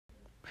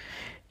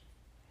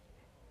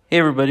Hey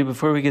everybody,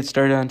 before we get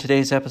started on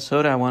today's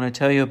episode, I want to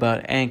tell you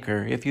about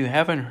Anchor. If you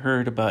haven't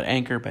heard about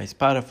Anchor by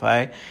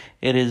Spotify,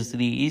 it is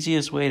the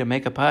easiest way to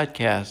make a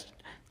podcast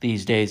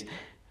these days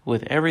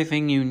with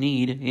everything you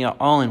need,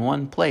 all in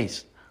one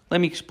place.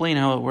 Let me explain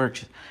how it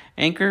works.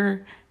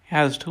 Anchor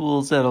has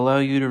tools that allow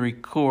you to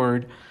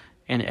record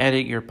and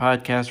edit your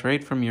podcast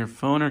right from your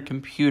phone or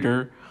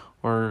computer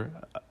or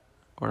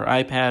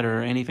iPad or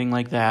anything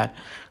like that.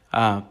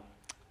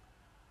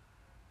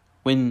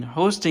 When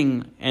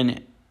hosting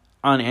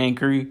on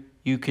Anchor,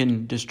 you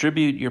can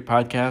distribute your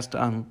podcast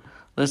on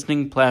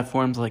listening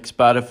platforms like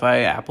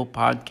Spotify, Apple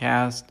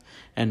Podcast,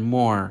 and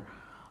more.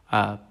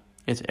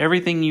 It's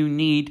everything you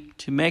need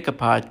to make a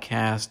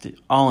podcast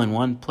all in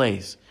one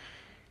place.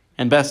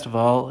 And best of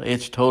all,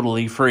 it's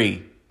totally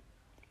free.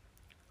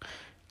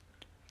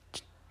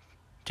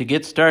 To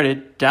get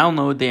started,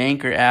 download the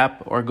Anchor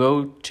app or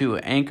go to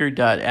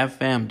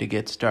anchor.fm to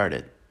get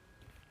started.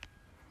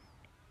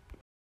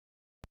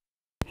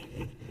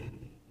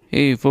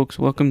 Hey folks,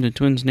 welcome to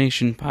Twins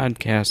Nation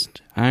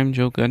Podcast. I'm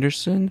Joe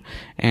Gunderson,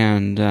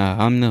 and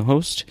I'm the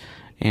host,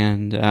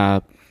 and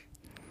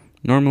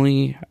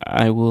normally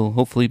I will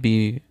hopefully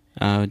be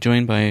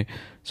joined by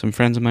some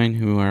friends of mine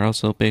who are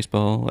also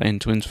baseball and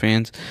Twins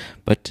fans,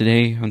 but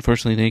today,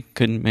 unfortunately, they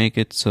couldn't make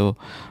it, so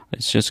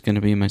it's just going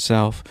to be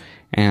myself,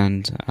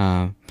 and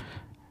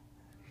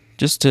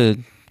just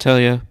to tell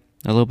you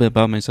a little bit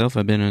about myself,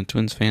 I've been a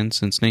Twins fan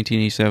since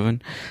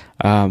 1987.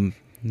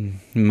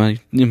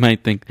 You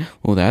might think,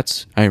 well,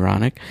 that's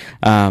ironic,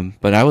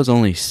 but I was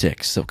only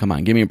 6, so come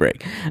on, give me a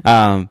break.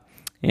 But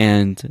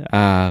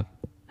I've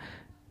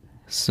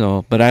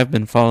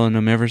been following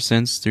them ever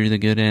since, through the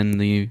good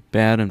and the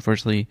bad.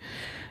 Unfortunately,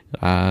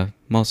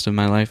 most of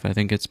my life, I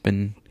think it's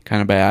been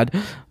kind of bad,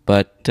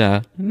 but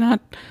not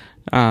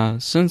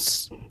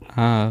since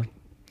the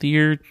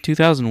year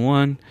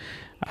 2001.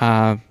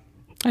 I'd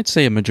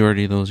say a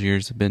majority of those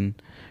years have been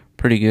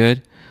pretty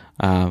good.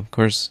 Of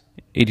course,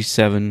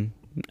 87.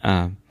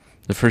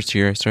 The first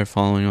year I started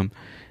following them,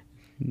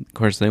 of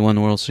course, they won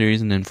the World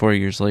Series, and then 4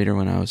 years later,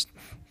 when I was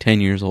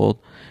 10 years old,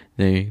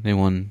 they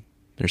won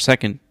their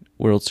second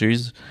World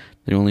Series,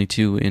 the only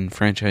 2 in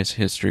franchise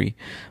history.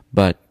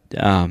 But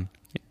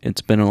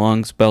it's been a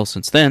long spell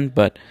since then.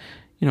 But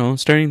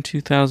starting in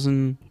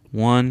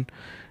 2001,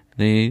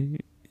 they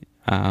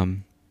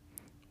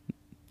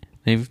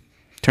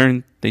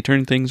turned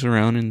things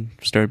around and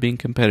started being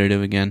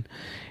competitive again,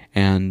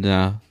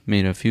 and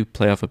made a few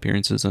playoff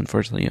appearances.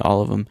 Unfortunately,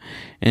 all of them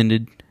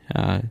ended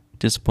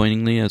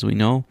disappointingly, as we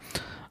know.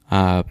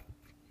 But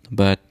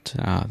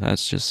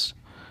that's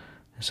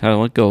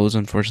how it goes,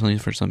 unfortunately,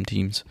 for some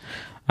teams.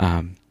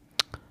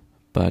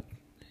 But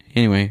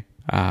anyway,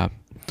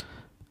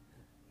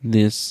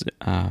 this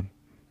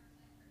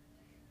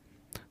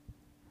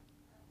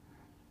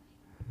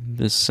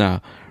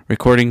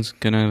recording's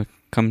gonna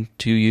come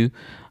to you.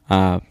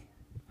 I'm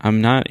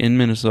not in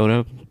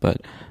Minnesota, but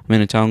I'm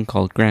in a town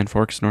called Grand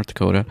Forks, North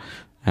Dakota.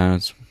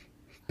 It's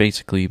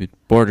basically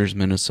borders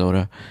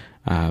Minnesota.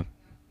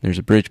 There's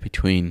a bridge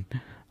between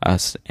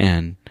us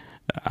and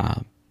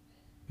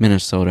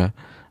Minnesota,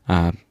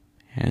 and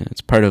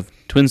it's part of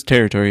Twins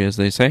territory, as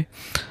they say.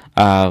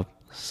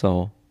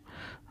 So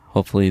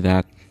hopefully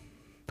that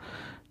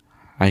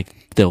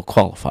they'll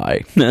qualify.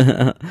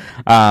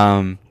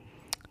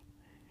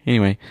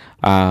 Anyway,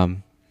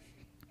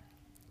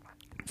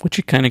 what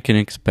you kind of can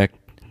expect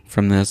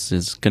from this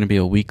is going to be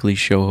a weekly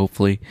show,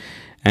 hopefully,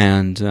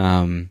 and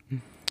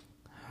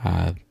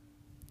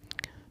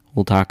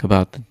we'll talk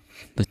about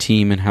the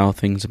team and how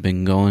things have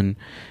been going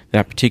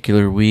that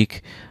particular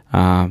week.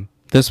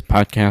 This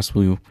podcast,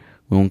 we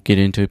won't get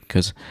into it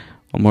because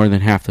more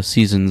than half the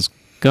season's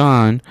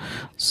gone,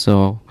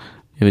 so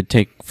it would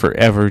take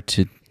forever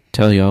to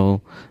tell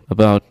y'all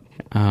about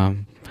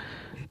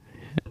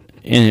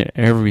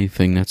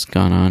everything that's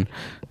gone on.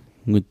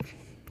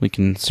 We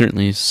can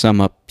certainly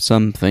sum up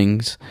some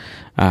things.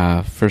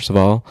 First of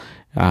all,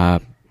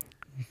 of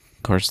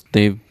course,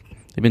 they've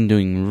been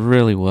doing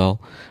really well.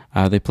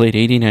 They played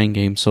 89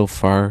 games so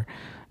far,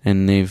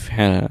 and they've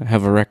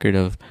have a record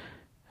of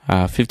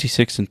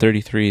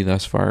 56-33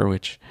 thus far,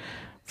 which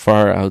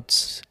far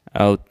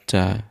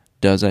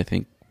does, I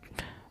think,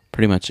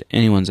 pretty much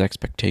anyone's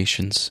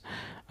expectations,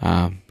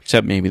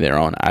 except maybe their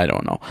own. I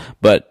don't know,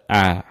 but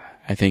I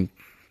think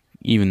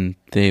even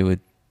they would.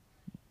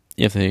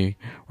 If they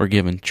were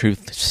given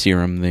truth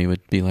serum, they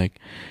would be like,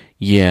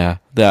 yeah,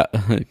 that,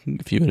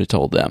 if you would have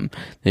told them,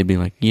 they'd be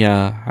like,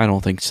 yeah, I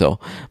don't think so.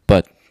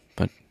 But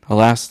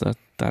alas, that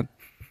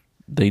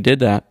they did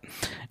that,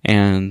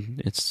 and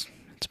it's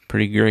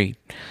pretty great.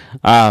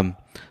 We're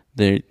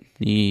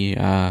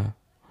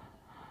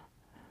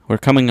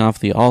coming off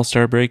the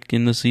All-Star break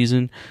in the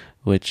season,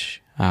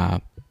 which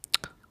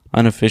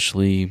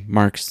unofficially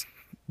marks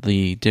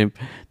the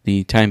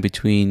time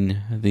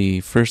between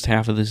the first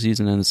half of the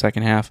season and the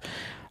second half.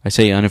 I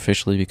say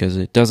unofficially because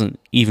it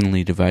doesn't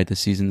evenly divide the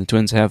season. The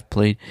Twins have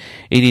played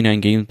 89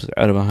 games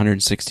out of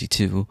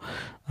 162,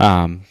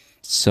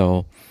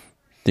 so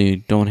they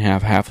don't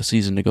have half a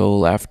season to go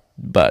left.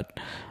 But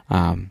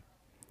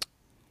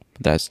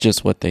That's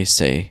just what they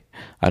say.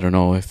 I don't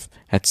know if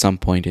at some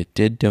point it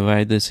did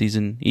divide the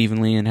season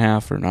evenly in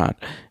half or not.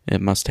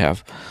 It must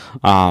have.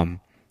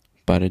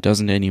 But it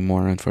doesn't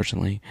anymore,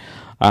 unfortunately.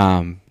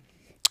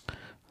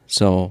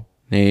 So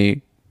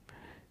they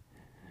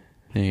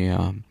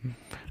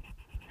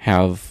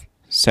have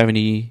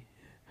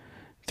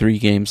 73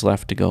 games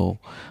left to go.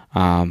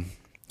 And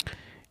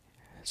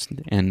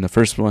the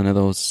first one of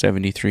those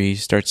 73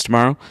 starts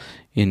tomorrow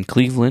in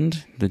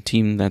Cleveland, the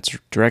team that's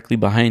directly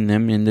behind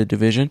them in the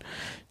division.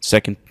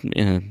 Second,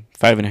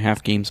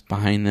 5.5 games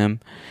behind them.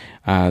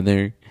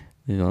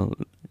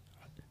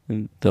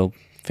 They'll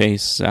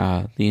face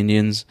the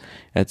Indians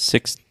at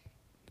 6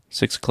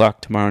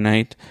 o'clock tomorrow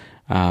night.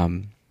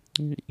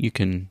 You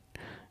can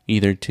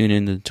either tune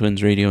into the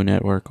Twins radio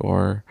network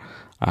or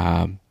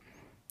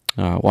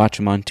watch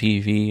them on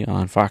TV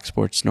on Fox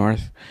Sports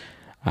North.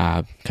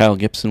 Kyle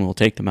Gibson will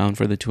take the mound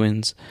for the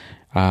Twins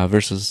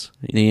versus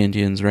the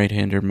Indians'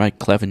 right-hander Mike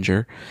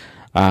Clevenger.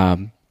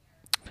 And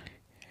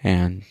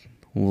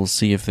we'll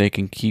see if they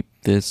can keep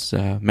this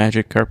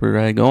magic carpet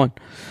ride going.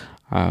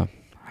 I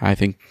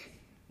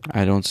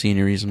don't see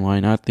any reason why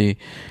not. They've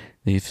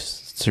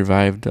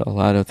survived a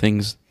lot of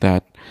things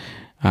that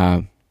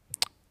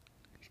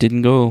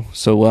didn't go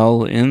so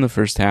well in the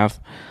first half.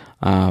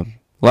 A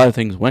lot of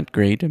things went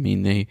great. I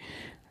mean, they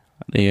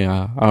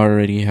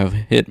already have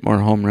hit more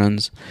home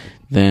runs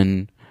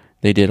than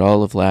they did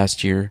all of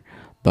last year,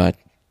 but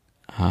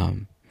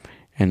and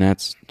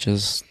that's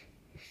just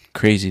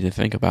crazy to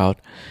think about.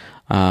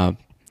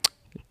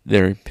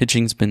 Their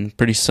pitching's been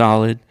pretty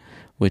solid,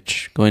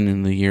 which going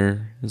into the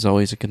year is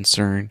always a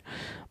concern,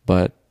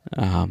 but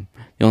the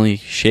only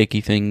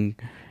shaky thing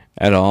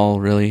at all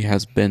really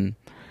has been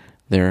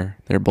their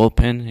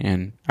bullpen,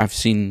 and I've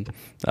seen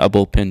a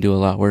bullpen do a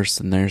lot worse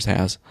than theirs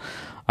has.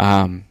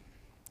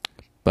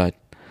 But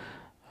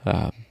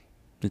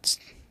it's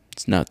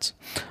nuts.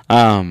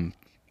 A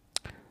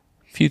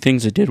few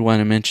things I did want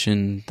to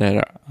mention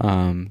that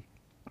are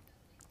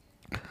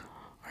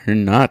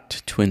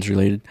not Twins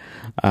related,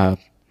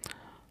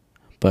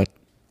 but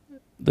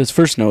this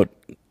first note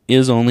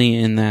is only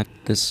in that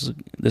this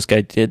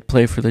guy did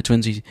play for the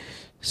Twins. He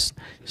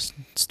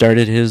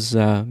started his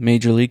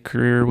major league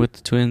career with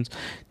the Twins.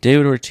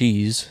 David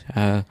Ortiz,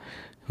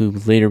 who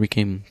later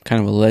became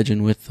kind of a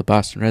legend with the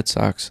Boston Red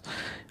Sox,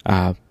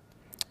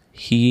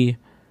 he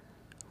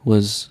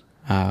was,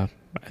 I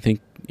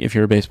think if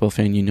you're a baseball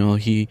fan, you know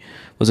he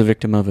was a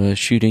victim of a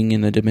shooting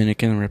in the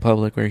Dominican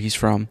Republic, where he's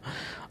from,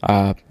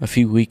 a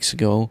few weeks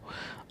ago,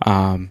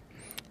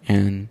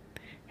 and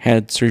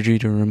had surgery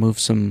to remove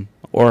some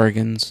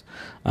organs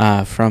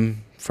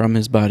from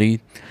his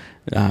body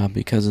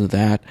because of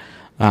that,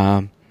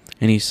 and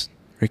he's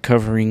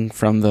recovering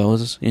from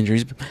those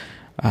injuries.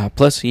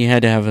 Plus, he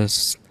had to have a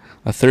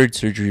third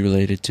surgery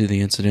related to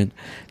the incident.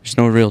 There's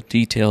no real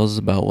details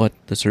about what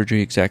the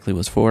surgery exactly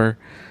was for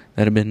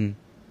that have been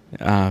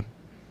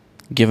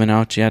given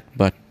out yet,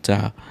 but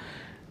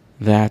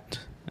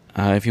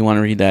if you want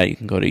to read that, you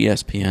can go to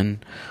ESPN,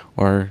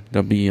 or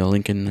there'll be a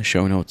link in the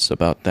show notes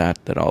about that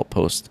I'll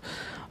post.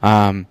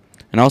 And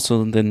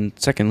also, then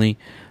secondly,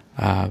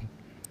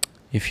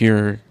 if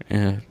you're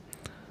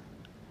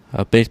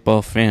a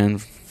baseball fan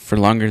for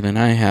longer than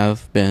I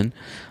have been,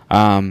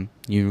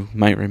 you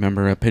might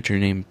remember a pitcher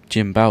named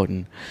Jim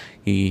Bouton.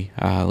 He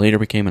later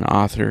became an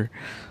author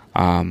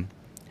and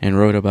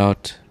wrote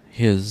about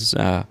his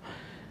time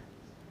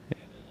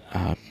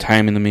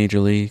in the major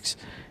leagues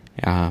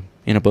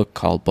in a book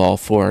called Ball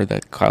 4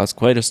 that caused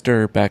quite a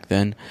stir back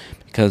then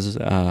because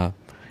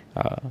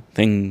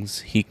things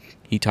he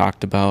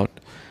talked about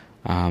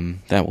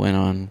that went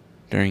on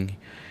during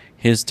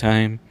his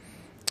time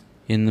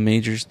in the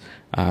majors.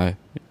 I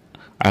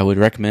would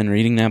recommend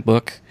reading that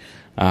book.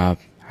 I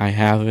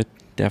have it,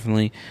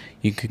 definitely.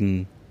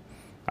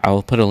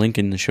 I'll put a link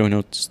in the show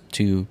notes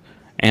to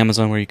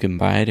Amazon where you can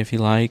buy it if you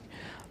like.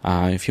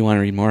 If you want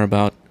to read more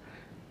about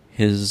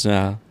his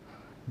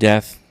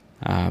death,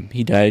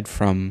 he died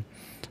from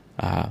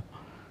a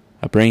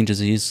brain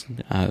disease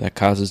that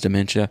causes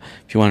dementia.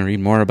 If you want to read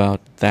more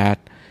about that,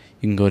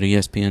 you can go to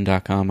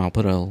ESPN.com. I'll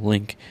put a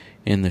link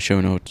in the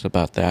show notes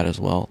about that as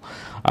well.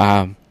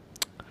 I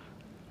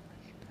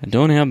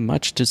don't have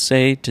much to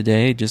say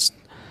today, just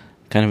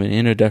kind of an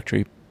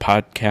introductory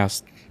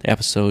podcast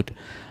episode.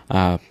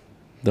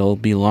 There'll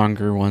be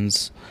longer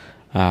ones,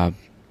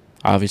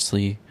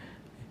 obviously,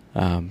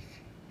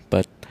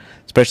 but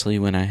especially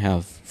when I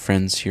have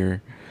friends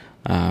here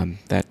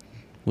that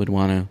would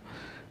want to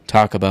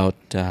talk about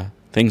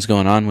things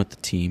going on with the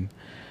team.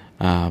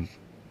 As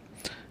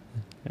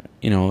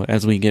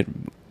we get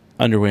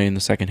underway in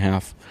the second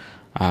half,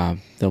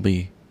 there'll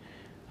be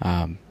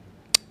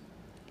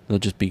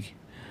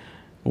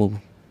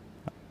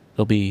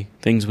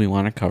things we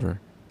want to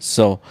cover.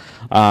 So,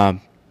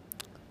 I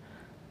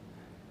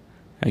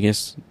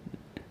guess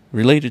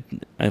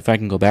related, if I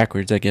can go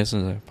backwards, I guess,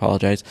 I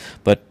apologize,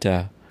 but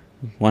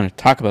want to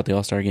talk about the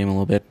All-Star Game a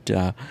little bit.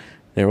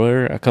 There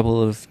were a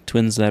couple of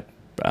Twins that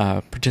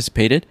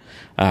participated.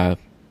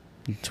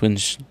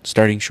 Twins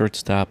starting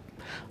shortstop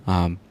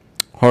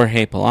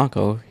Jorge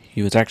Polanco.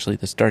 He was actually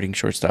the starting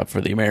shortstop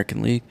for the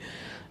American League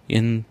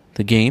in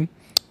the game.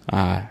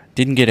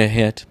 Didn't get a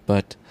hit,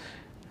 but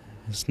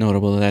it's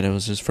notable that it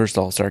was his first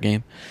All-Star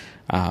game.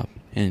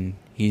 And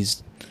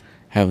he's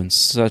having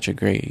such a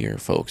great year,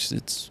 folks.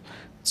 It's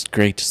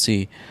great to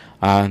see.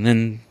 And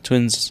then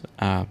Twins,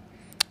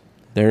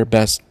 their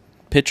best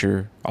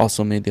pitcher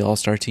also made the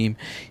All-Star team.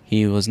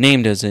 He was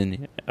named as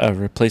a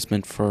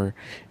replacement for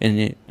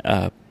a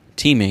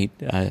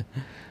teammate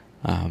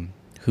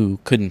who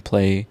couldn't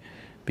play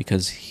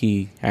because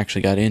he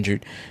actually got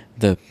injured.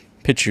 The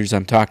pitchers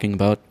I'm talking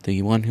about,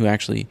 the one who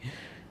actually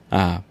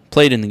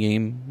played in the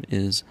game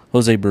is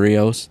Jose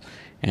Barrios,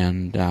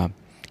 and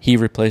he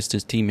replaced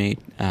his teammate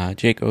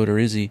Jake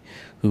Odorizzi,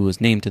 who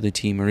was named to the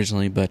team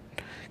originally but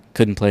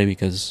couldn't play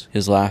because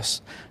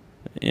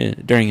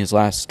during his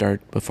last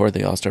start before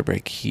the All-Star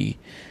break, he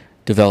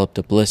developed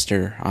a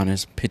blister on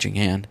his pitching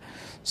hand,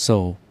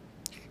 so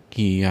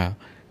he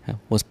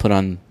was put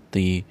on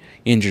the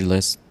injured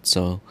list.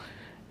 So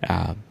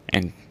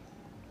and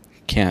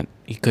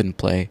he couldn't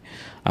play.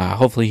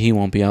 Hopefully he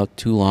won't be out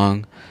too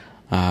long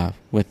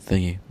with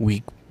the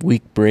week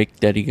break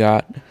that he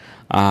got,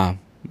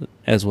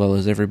 as well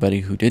as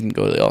everybody who didn't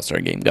go to the All-Star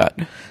game got.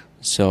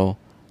 So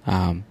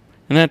and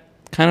that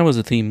kind of was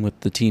a theme with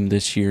the team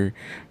this year.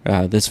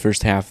 This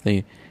first half,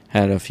 they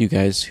had a few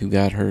guys who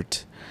got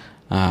hurt,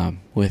 and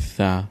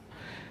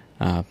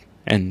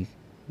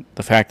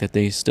the fact that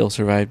they still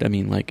survived. I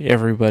mean, like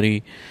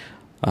everybody,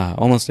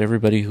 almost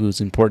everybody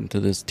who's important to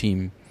this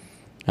team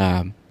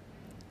got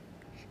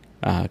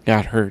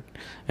hurt.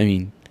 I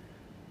mean,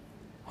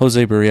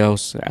 Jose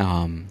Barrios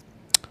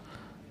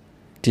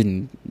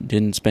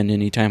didn't spend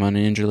any time on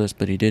an injury list,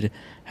 but he did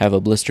have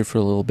a blister for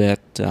a little bit.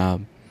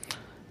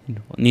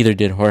 Neither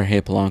did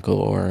Jorge Polanco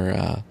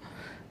or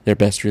their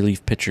best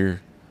relief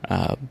pitcher,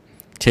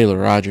 Taylor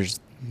Rogers.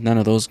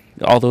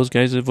 All those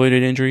guys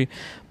avoided injury,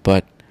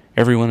 but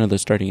every one of the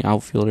starting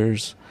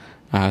outfielders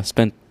has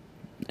spent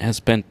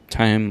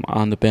time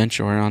on the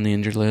bench or on the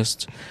injured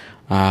list.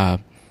 A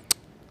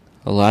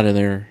lot of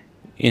their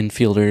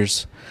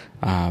infielders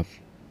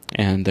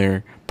and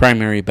their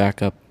primary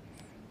backup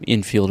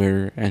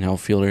infielder and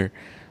outfielder,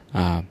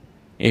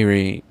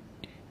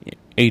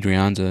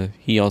 Adrianza,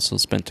 he also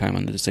spent time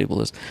on the disabled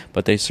list.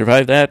 But they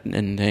survived that,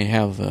 and they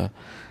have a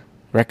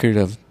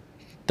record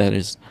that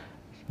is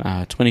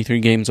 23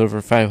 games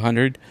over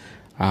 500.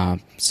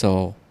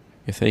 So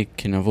if they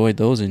can avoid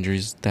those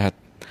injuries, that'll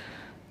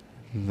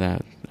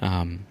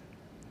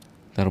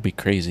be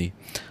crazy.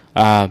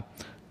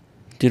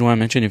 Did want to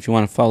mention, if you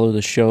want to follow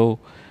the show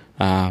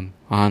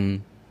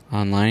online,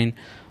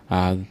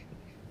 I'll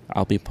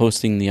be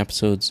posting the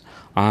episodes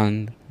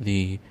on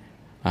the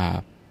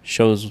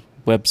show's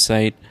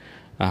website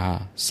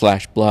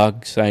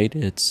 /blog site.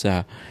 It's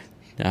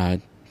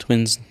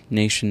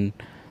TwinsNation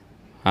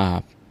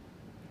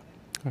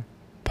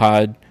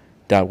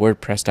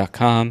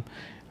pod.wordpress.com.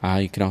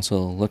 You can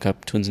also look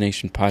up Twins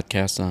Nation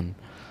Podcast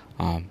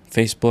on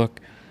Facebook.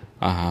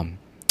 You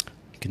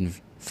can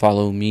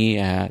follow me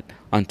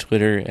on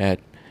Twitter at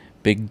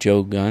Big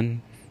Joe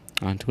Gunn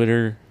on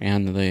Twitter,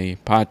 and the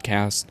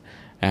podcast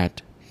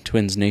at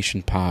Twins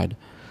Nation Pod.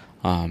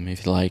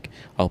 If you like,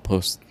 I'll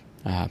post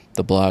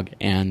the blog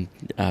and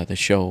the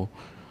show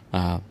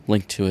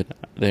link to it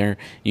there.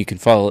 You can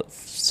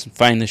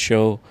find the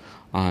show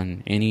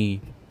on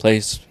any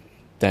place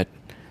that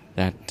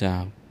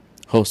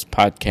hosts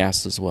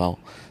podcasts as well.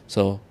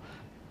 So,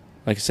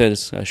 like I said,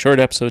 it's a short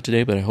episode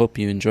today, but I hope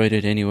you enjoyed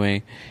it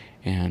anyway.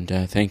 And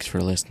thanks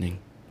for listening.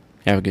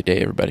 Have a good day,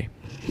 everybody.